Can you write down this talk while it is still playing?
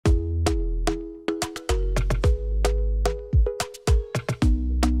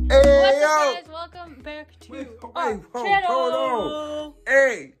back to Hold channel. on.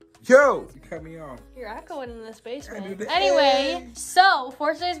 Hey, yo, you cut me off. You're echoing in this basement. Anyway, Anyway, so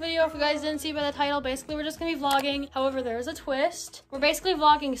for today's video, if you guys didn't see by the title, basically we're just gonna be vlogging. However, there is a twist. We're basically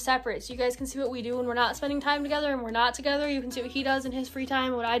vlogging separate, so you guys can see what we do when we're not spending time together and we're not together. You can see what he does in his free time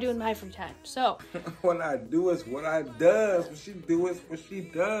and what I do in my free time. So what I do is what I does. What she do is what she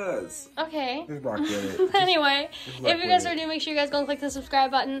does. okay. Just rock with it. Anyway, just if you guys are new, make sure you guys go and click the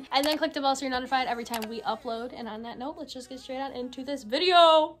subscribe button and then click the bell so you're notified every time we upload. And on that note, let's just get straight on into this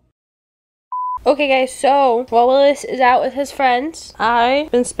video. Okay guys, so while Willis is out with his friends,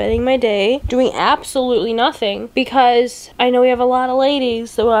 I've been spending my day doing absolutely nothing because I know we have a lot of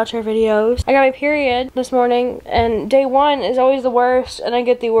ladies that watch our videos. I got my period this morning and day one is always the worst and I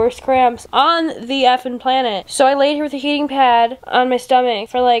get the worst cramps on the effing planet. So I laid here with a heating pad on my stomach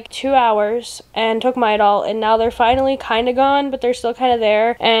for like 2 hours and took Midol, and now they're finally kind of gone, but they're still kind of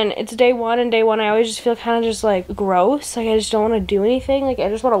there. And it's day one, and day one I always just feel kind of just like gross. Like I just don't want to do anything. Like I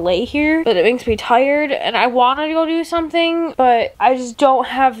just want to lay here, but it makes me tired and I want to go do something, but I just don't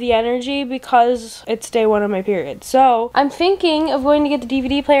have the energy because it's day one of my period. So I'm thinking of going to get the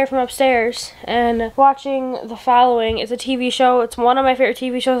DVD player from upstairs and watching The Following. It's a TV show. It's one of my favorite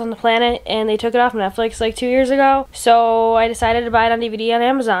TV shows on the planet, and they took it off Netflix like 2 years ago. So I decided to buy it on DVD on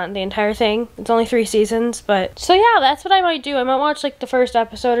Amazon, the entire thing. It's only 3 seasons, but so yeah, that's what I might do. I might watch like the first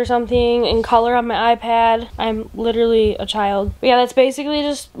episode or something in color on my iPad. I'm literally a child. But yeah, that's basically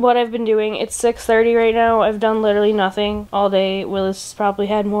just what I've been doing. It's 6:30 right now. I've done literally nothing all day. Willis probably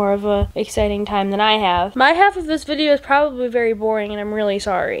had more of a exciting time than I have. My half of this video is probably very boring and I'm really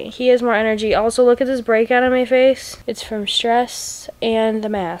sorry. He has more energy. Also, look at this breakout on my face. It's from stress and the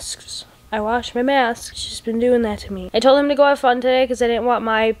masks. I washed my mask. She's been doing that to me. I told him to go have fun today because I didn't want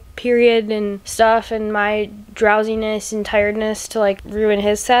my period and stuff and my drowsiness and tiredness to like ruin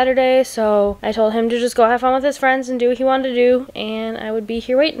his Saturday. So I told him to just go have fun with his friends and do what he wanted to do, and I would be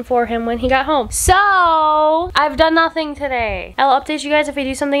here waiting for him when he got home. So I've done nothing today. I'll update you guys if I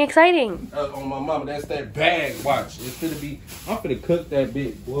do something exciting. On my mama, that's that bag. Watch. It's gonna be. I'm finna cook that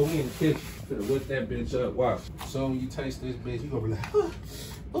bitch. Boy, we in the kitchen. Finna whip that bitch up. Watch. So when you taste this bitch, you gonna be like,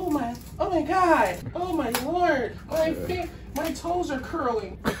 oh my God, oh my Lord, my toes are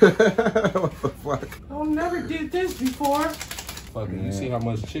curling. What the fuck? I never did this before. Fucking, you see how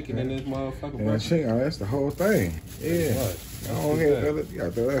much chicken in this motherfucker? Yeah, chicken, that's the whole thing. Yeah. Oh, You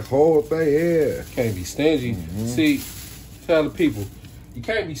got that whole thing, yeah. Can't be stingy. See, tell the people, you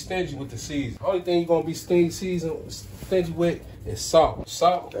can't be stingy with the season. Only thing you're gonna be stingy with is salt.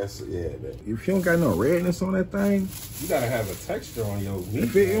 Salt. That's, yeah. If you don't got no redness on that thing, you gotta have a texture on your meat.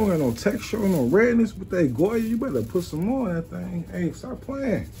 If you don't got no texture or no redness with that Goya, you better put some more on that thing. Hey, stop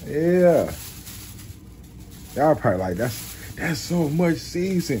playing. Yeah. Y'all probably like, that's so much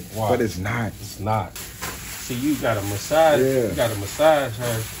season. Wow. But it's not. It's not. See, you gotta massage. Yeah. You gotta massage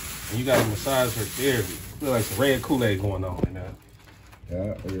her, and you gotta massage her therapy. Feel like some red Kool-Aid going on right now.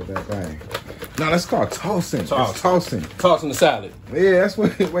 Yeah, look at that thing. No, that's called tossing. Toss. It's tossing. Tossing the salad. Yeah, that's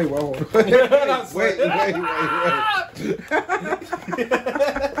what. Wait, wait.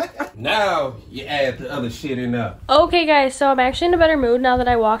 Now you add the other shit in there. Okay guys, so I'm actually in a better mood now that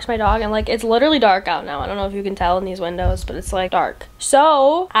I walked my dog, and like it's literally dark out now. I don't know if you can tell in these windows, but it's like dark.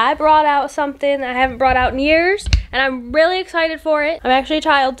 So I brought out something I haven't brought out in years, and I'm really excited for it. I'm actually a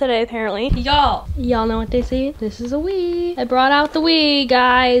child today, apparently. Y'all know what they say? This is a Wii. I brought out the Wii,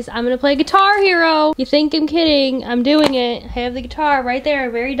 guys. I'm gonna play Guitar Hero. You think I'm kidding? I'm doing it. I have the guitar right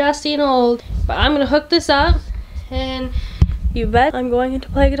there, very dusty and old. But I'm gonna hook this up, and you bet I'm going to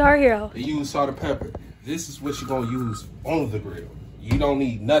play Guitar Hero. You use salt and pepper. This is what you're gonna use on the grill. You don't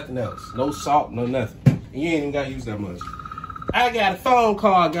need nothing else. No salt, no nothing. And you ain't even gotta use that much. I got a phone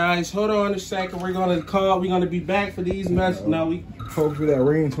call, guys. Hold on a second. We're gonna call. We're gonna be back for these messages. Now we. Hopefully that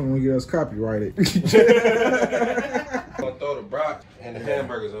ringtone will get us copyrighted. Gonna throw the brock and the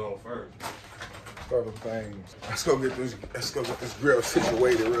hamburgers on first. Other things. Let's go get this grill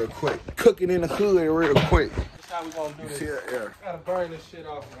situated real quick. Cooking in the hood real quick. That's how we gonna do this. Yeah. Gotta burn this shit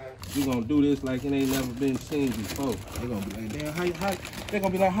off, man. We gonna do this like it ain't never been seen before. They gonna be like, damn, how they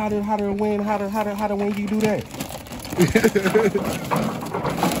gonna be like, how to win you do that?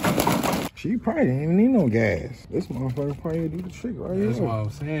 She probably didn't even need no gas. This motherfucker probably do the trick right here. That's what I'm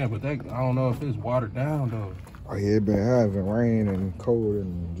saying, but I don't know if it's watered down though. Oh yeah, it been having rain and cold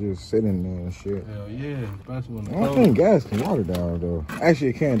and just sitting there and shit. Hell yeah, especially when the I don't think gas can water down though. Actually,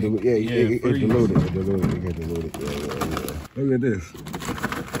 it can dilute. Yeah, it diluted. It can dilute it. Yeah. Look at this.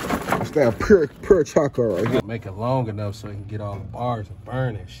 It's that pure chocolate right here. Make it long enough so it can get all the bars and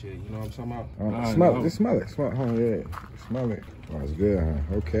burn that shit. You know what I'm talking about? Smell it. Just smell it. Oh yeah, smell it. Oh, it's good,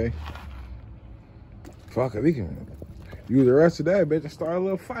 huh? Okay. Fuck it, we can use the rest of that bitch and start a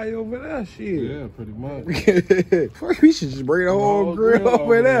little fight over there. Shit. Yeah, pretty much. Fuck, we should just bring the whole grill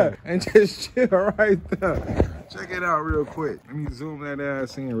over there and just chill right there. Check it out real quick. Let me zoom that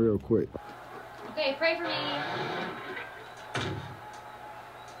ass in real quick. Okay, pray for me.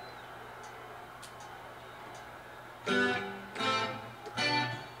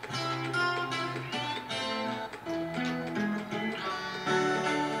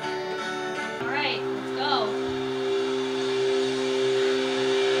 All right, let's go.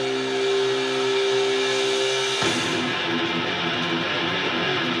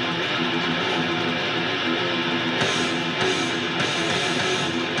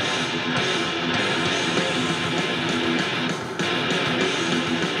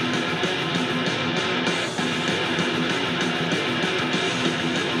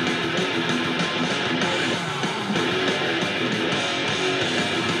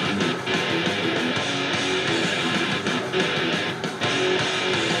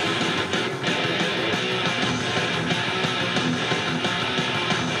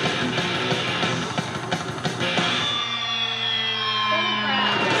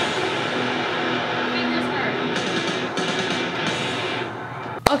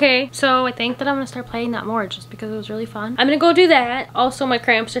 Okay, so I think that I'm gonna start playing that more just because it was really fun. I'm gonna go do that. Also, my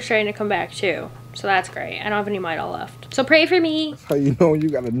cramps are starting to come back too. So that's great. I don't have any Midol left. So pray for me. That's how you know you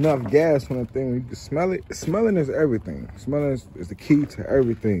got enough gas on the thing. You can smell it. Smelling is everything. Smelling is the key to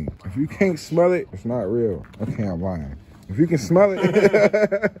everything. If you can't smell it, it's not real. Okay, I'm lying. If you can smell it,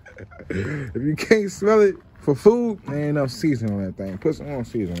 if you can't smell it for food, there ain't enough seasoning on that thing. Put some on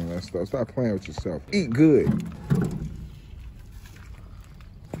seasoning on that stuff. Stop playing with yourself. Eat good.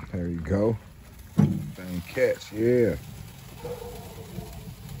 There you go. Thing catch, yeah.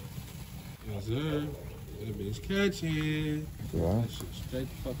 Yes, sir. That bitch catching. Yeah. That shit straight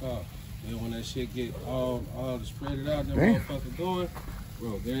the fuck off. Then when that shit get all spread it out, that Damn. motherfucker going,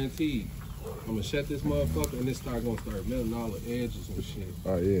 bro, guaranteed. I'm gonna shut this motherfucker and it's gonna start melting all the edges and shit.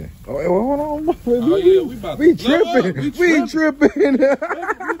 Oh yeah. Oh, hey, well, hold on. Oh yeah, we about to We blow up. tripping. We We tripping. We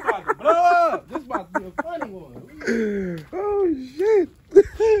about to blow up. This about to be a funny one. Oh shit.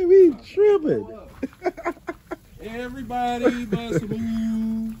 We tripping. Everybody must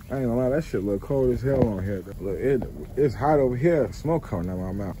move. I ain't gonna lie, that shit look cold as hell on here. Look, it's hot over here. Smoke coming out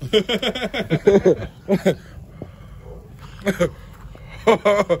my mouth.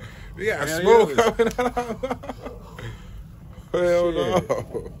 We got smoke coming out our mouth. Hell no.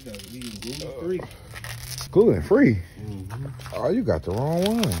 Gluten-free. Gluten free? Oh, you got the wrong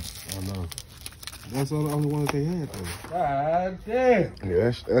one. I know. That's the only one that they had though. God damn.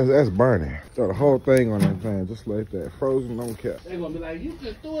 Yeah, that's burning. Throw the whole thing on that thing, just like that. Frozen, don't care. They gonna be like, you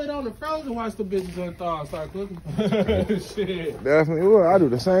just threw it on the frozen, watch the bitches unthaw and start cooking. Shit. Definitely will. I do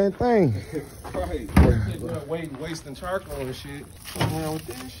the same thing. Right. Wasting charcoal and shit. What's wrong with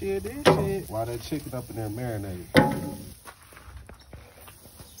this shit, Why that chicken up in there marinated?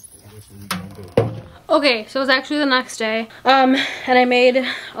 That's what we gonna do. Okay, so it was actually the next day. And I made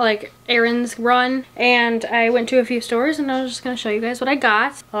like errands run and I went to a few stores and I was just gonna show you guys what I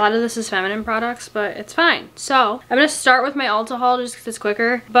got. A lot of this is feminine products, but it's fine. So I'm gonna start with my Ulta haul just because it's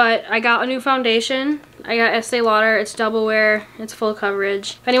quicker. But I got a new foundation. I got Estee Lauder. It's double wear. It's full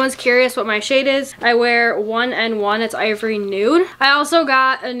coverage. If anyone's curious what my shade is, I wear 1N1. It's Ivory Nude. I also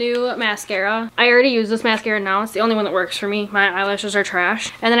got a new mascara. I already use this mascara now. It's the only one that works for me. My eyelashes are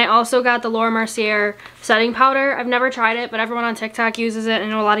trash. And then I also got the Laura Mercier setting powder. I've never tried it, but everyone on TikTok uses it. I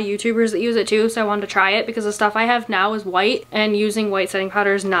know a lot of YouTubers that use it too, so I wanted to try it because the stuff I have now is white, and using white setting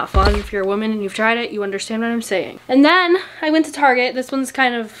powder is not fun. If you're a woman and you've tried it, you understand what I'm saying. And then I went to Target. This one's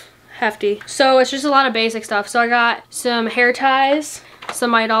kind of hefty. So it's just a lot of basic stuff. So I got some hair ties,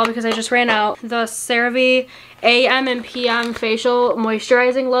 some Midol because I just ran out, the CeraVe AM and PM facial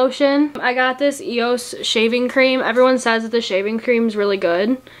moisturizing lotion. I got this EOS shaving cream. Everyone says that the shaving cream is really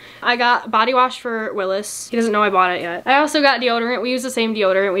good. I got body wash for Willis. He doesn't know I bought it yet. I also got deodorant. We use the same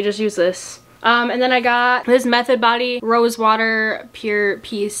deodorant. We just use this. And then I got this Method Body Rose Water Pure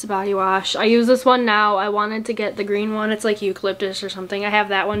Peace body wash. I use this one now. I wanted to get the green one. It's like eucalyptus or something. I have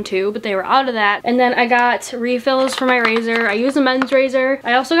that one too, but they were out of that. And then I got refills for my razor. I use a men's razor.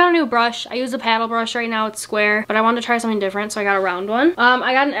 I also got a new brush. I use a paddle brush right now. It's square, but I wanted to try something different, so I got a round one.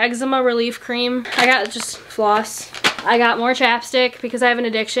 I got an eczema relief cream. I got just floss. I got more chapstick because I have an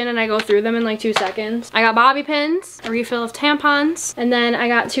addiction and I go through them in like 2 seconds. I got bobby pins, a refill of tampons, and then I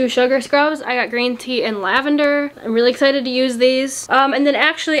got 2 sugar scrubs. I got green tea and lavender. I'm really excited to use these. And then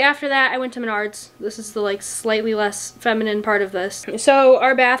actually after that, I went to Menards. This is the like slightly less feminine part of this. So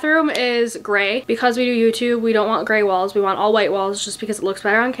our bathroom is gray. Because we do YouTube, we don't want gray walls. We want all white walls just because it looks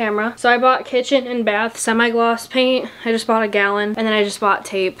better on camera. So I bought kitchen and bath semi-gloss paint. I just bought a gallon, and then I just bought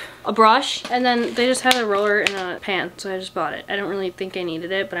tape, a brush, and then they just had a roller and a pan, so I just bought it. I don't really think I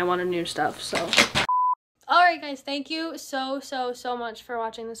needed it, but I wanted new stuff, so. Alright guys, thank you so much for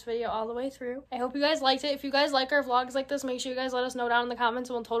watching this video all the way through. I hope you guys liked it. If you guys like our vlogs like this, make sure you guys let us know down in the comments,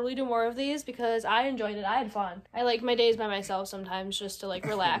 and we'll totally do more of these because I enjoyed it. I had fun. I like my days by myself sometimes just to like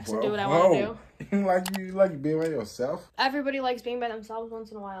relax and do what I want to do. You like being by yourself? Everybody likes being by themselves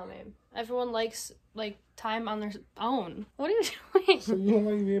once in a while, man. Everyone likes like time on their own. What are you doing? So you don't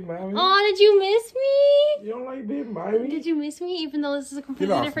like being by me? Oh, did you miss me? You don't like being by me? Did you miss me even though this is a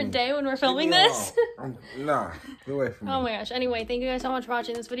completely different day when we're filming this? Nah, get away from me. Oh my gosh. Anyway, thank you guys so much for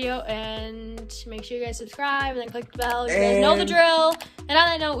watching this video, and make sure you guys subscribe and then click the bell. You guys know the drill. And on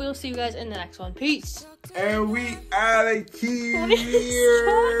that note, we will see you guys in the next one. Peace. And we out of here.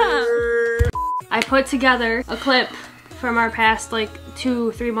 I put together a clip from our past like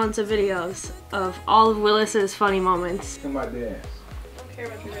 2-3 months of videos of all of Willis's funny moments. Look at my dance. I don't care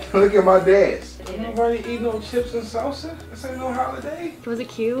about your dance. Look at my dance. Nobody eat no chips and salsa? This ain't no holiday. Was it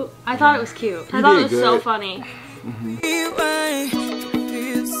cute? I thought it was cute. I thought it was so funny.